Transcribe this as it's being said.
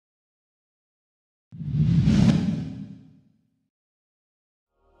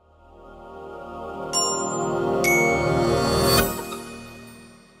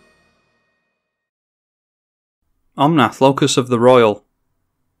Omnath, Locus of the Roil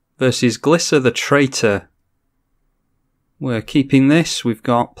versus Glissa the Traitor. We're keeping this, we've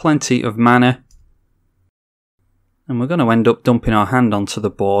got plenty of mana. And we're going to end up dumping our hand onto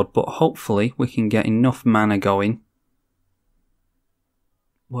the board, but hopefully we can get enough mana going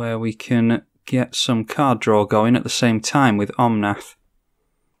where we can get some card draw going at the same time with Omnath.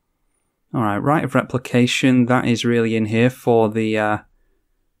 Alright, Rite of Replication, that is really in here for the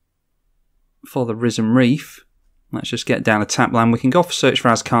Risen Reef. Let's just get down a tap land. We can go for Search for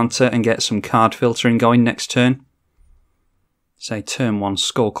Azcanta and get some card filtering going next turn. Say turn 1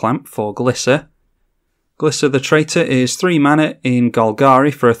 Skull Clamp for Glissa. Glissa the Traitor is 3 mana in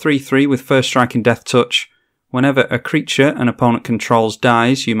Golgari for a 3/3 with First Strike and Death Touch. Whenever a creature an opponent controls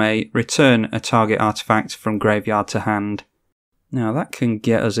dies, you may return a target artifact from graveyard to hand. Now that can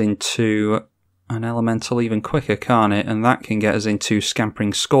get us into an elemental even quicker, can't it? And that can get us into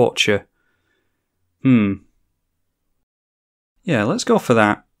Scampering Scorcher. Yeah, let's go for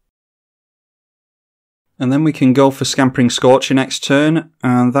that. And then we can go for Scampering Scorcher next turn,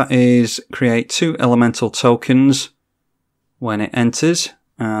 and that is create 2 elemental tokens when it enters,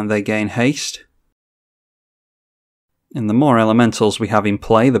 and they gain haste. And the more elementals we have in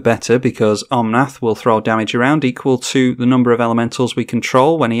play, the better, because Omnath will throw damage around equal to the number of elementals we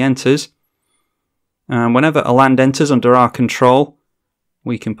control when he enters. And whenever a land enters under our control,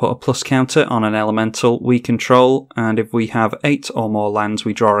 we can put a plus counter on an elemental we control, and if we have 8 or more lands,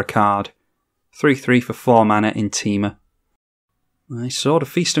 we draw a card. 3/3 for 4 mana in Teamer. Nice Sword of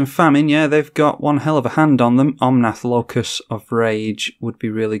Feast and Famine, yeah, they've got one hell of a hand on them. Omnath, Locus of Rage would be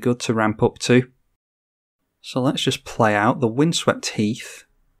really good to ramp up to. So let's just play out the Windswept Heath.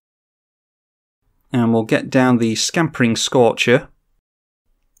 And we'll get down the Scampering Scorcher,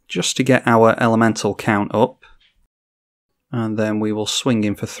 just to get our elemental count up. And then we will swing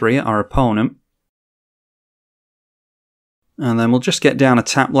in for 3 at our opponent. And then we'll just get down a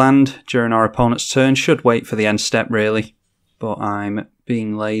tap land during our opponent's turn. Should wait for the end step really, but I'm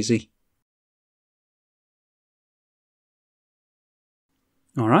being lazy.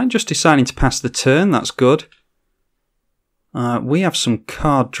 Alright, just deciding to pass the turn, that's good. We have some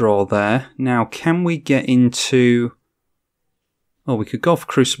card draw there. Now, can we get into... Oh, we could go for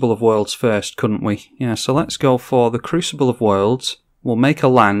Crucible of Worlds first, couldn't we? Yeah, so let's go for the Crucible of Worlds. We'll make a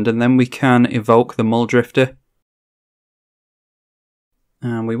land, and then we can evoke the Mulldrifter.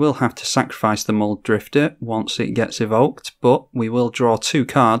 And we will have to sacrifice the Mulldrifter once it gets evoked, but we will draw 2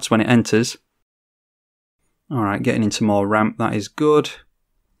 cards when it enters. Alright, getting into more ramp, that is good.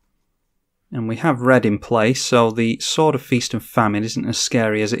 And we have red in play, so the Sword of Feast and Famine isn't as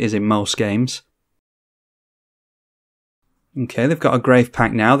scary as it is in most games. Okay, they've got a Grave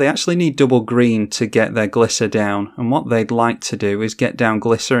Pack now. They actually need double green to get their Glissa down. And what they'd like to do is get down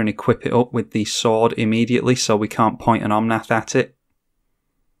Glissa and equip it up with the sword immediately so we can't point an Omnath at it.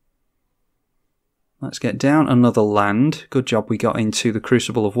 Let's get down another land. Good job we got into the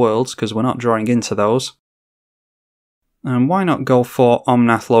Crucible of Worlds because we're not drawing into those. And why not go for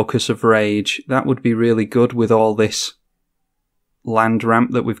Omnath, Locus of Rage? That would be really good with all this land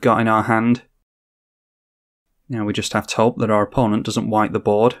ramp that we've got in our hand. Now we just have to hope that our opponent doesn't wipe the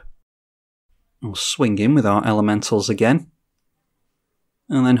board. We'll swing in with our elementals again.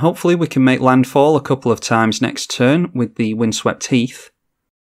 And then hopefully we can make landfall a couple of times next turn with the Windswept Heath.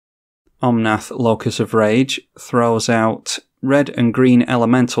 Omnath, Locus of Rage throws out red and green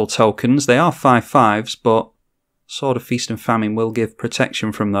elemental tokens. They are 5/5s, but Sword of Feast and Famine will give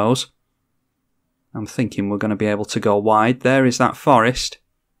protection from those. I'm thinking we're going to be able to go wide. There is that forest.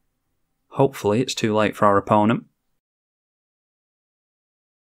 Hopefully it's too late for our opponent.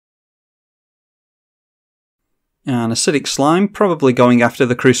 And Acidic Slime, probably going after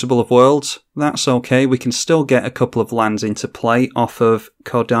the Crucible of Worlds. That's okay, we can still get a couple of lands into play off of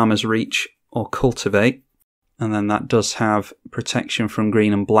Kodama's Reach or Cultivate. And then that does have protection from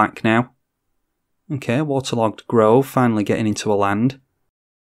green and black now. Okay, Waterlogged Grove, finally getting into a land.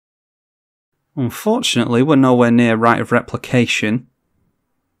 Unfortunately, we're nowhere near Rite of Replication.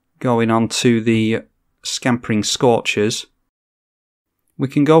 Going on to the Scampering Scorchers. We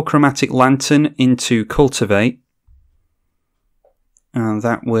can go Chromatic Lantern into Cultivate. And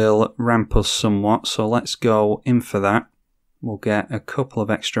that will ramp us somewhat, so let's go in for that. We'll get a couple of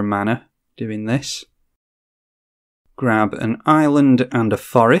extra mana doing this. Grab an island and a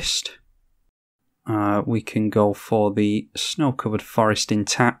forest. We can go for the Snow-Covered Forest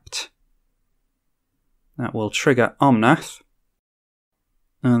Intact. That will trigger Omnath.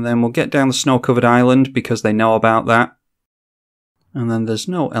 And then we'll get down the Snow-Covered Island because they know about that. And then there's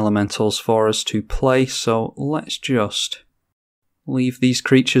no elementals for us to play, so let's just leave these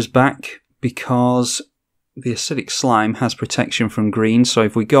creatures back because the acidic slime has protection from green, so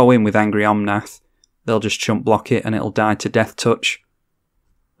if we go in with Angry Omnath, they'll just chump block it and it'll die to Death Touch.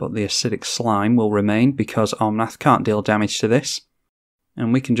 But the acidic slime will remain because Omnath can't deal damage to this.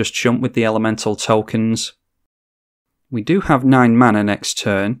 And we can just chump with the elemental tokens. We do have 9 mana next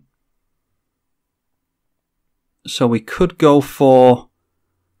turn. So we could go for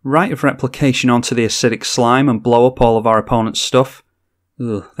Rite of Replication onto the acidic slime and blow up all of our opponent's stuff.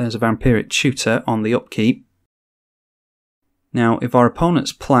 Ugh, there's a Vampiric Tutor on the upkeep. Now, if our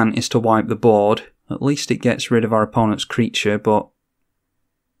opponent's plan is to wipe the board, at least it gets rid of our opponent's creature, but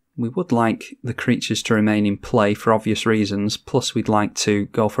we would like the creatures to remain in play for obvious reasons, plus we'd like to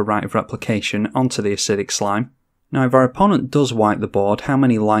go for Rite of Replication onto the acidic slime. Now, if our opponent does wipe the board, how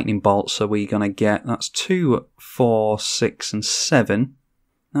many lightning bolts are we going to get? That's 2, 4, 6, and 7.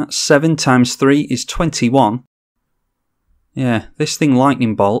 That's 7 times 3 is 21. Yeah, this thing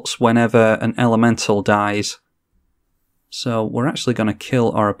lightning bolts whenever an elemental dies. So we're actually going to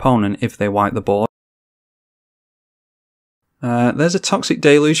kill our opponent if they wipe the board. There's a Toxic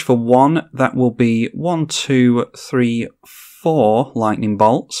Deluge for 1. That will be 1, 2, 3, 4 lightning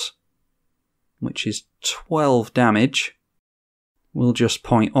bolts, which is 12 damage. We'll just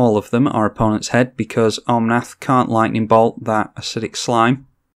point all of them at our opponent's head because Omnath can't lightning bolt that acidic slime,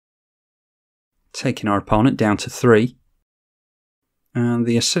 taking our opponent down to 3. And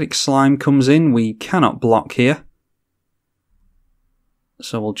the acidic slime comes in. We cannot block here,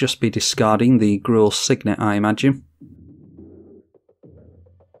 so we'll just be discarding the Gruul Signet, I imagine.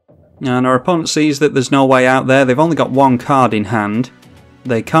 And our opponent sees that there's no way out there. They've only got 1 card in hand.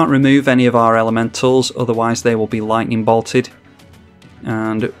 They can't remove any of our elementals, otherwise they will be lightning bolted.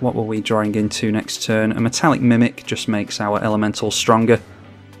 And what were we drawing into next turn? A Metallic Mimic just makes our elemental stronger.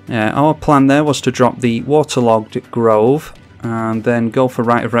 Our plan there was to drop the Waterlogged Grove and then go for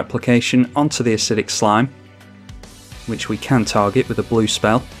Rite of Replication onto the acidic slime, which we can target with a blue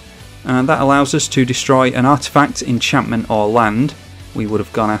spell. And that allows us to destroy an artifact, enchantment or land. We would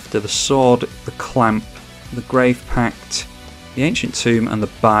have gone after the Sword, the Clamp, the Grave Pact, the Ancient Tomb and the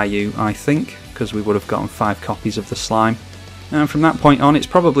Bayou, I think, because we would have gotten 5 copies of the slime. And from that point on, it's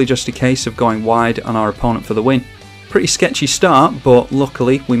probably just a case of going wide on our opponent for the win. Pretty sketchy start, but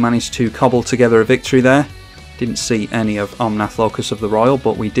luckily we managed to cobble together a victory there. Didn't see any of Omnath Locus of the Roil,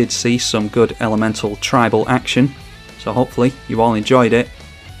 but we did see some good elemental tribal action. So hopefully you all enjoyed it.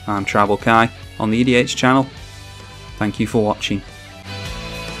 I'm tribalkai on the EDH channel. Thank you for watching.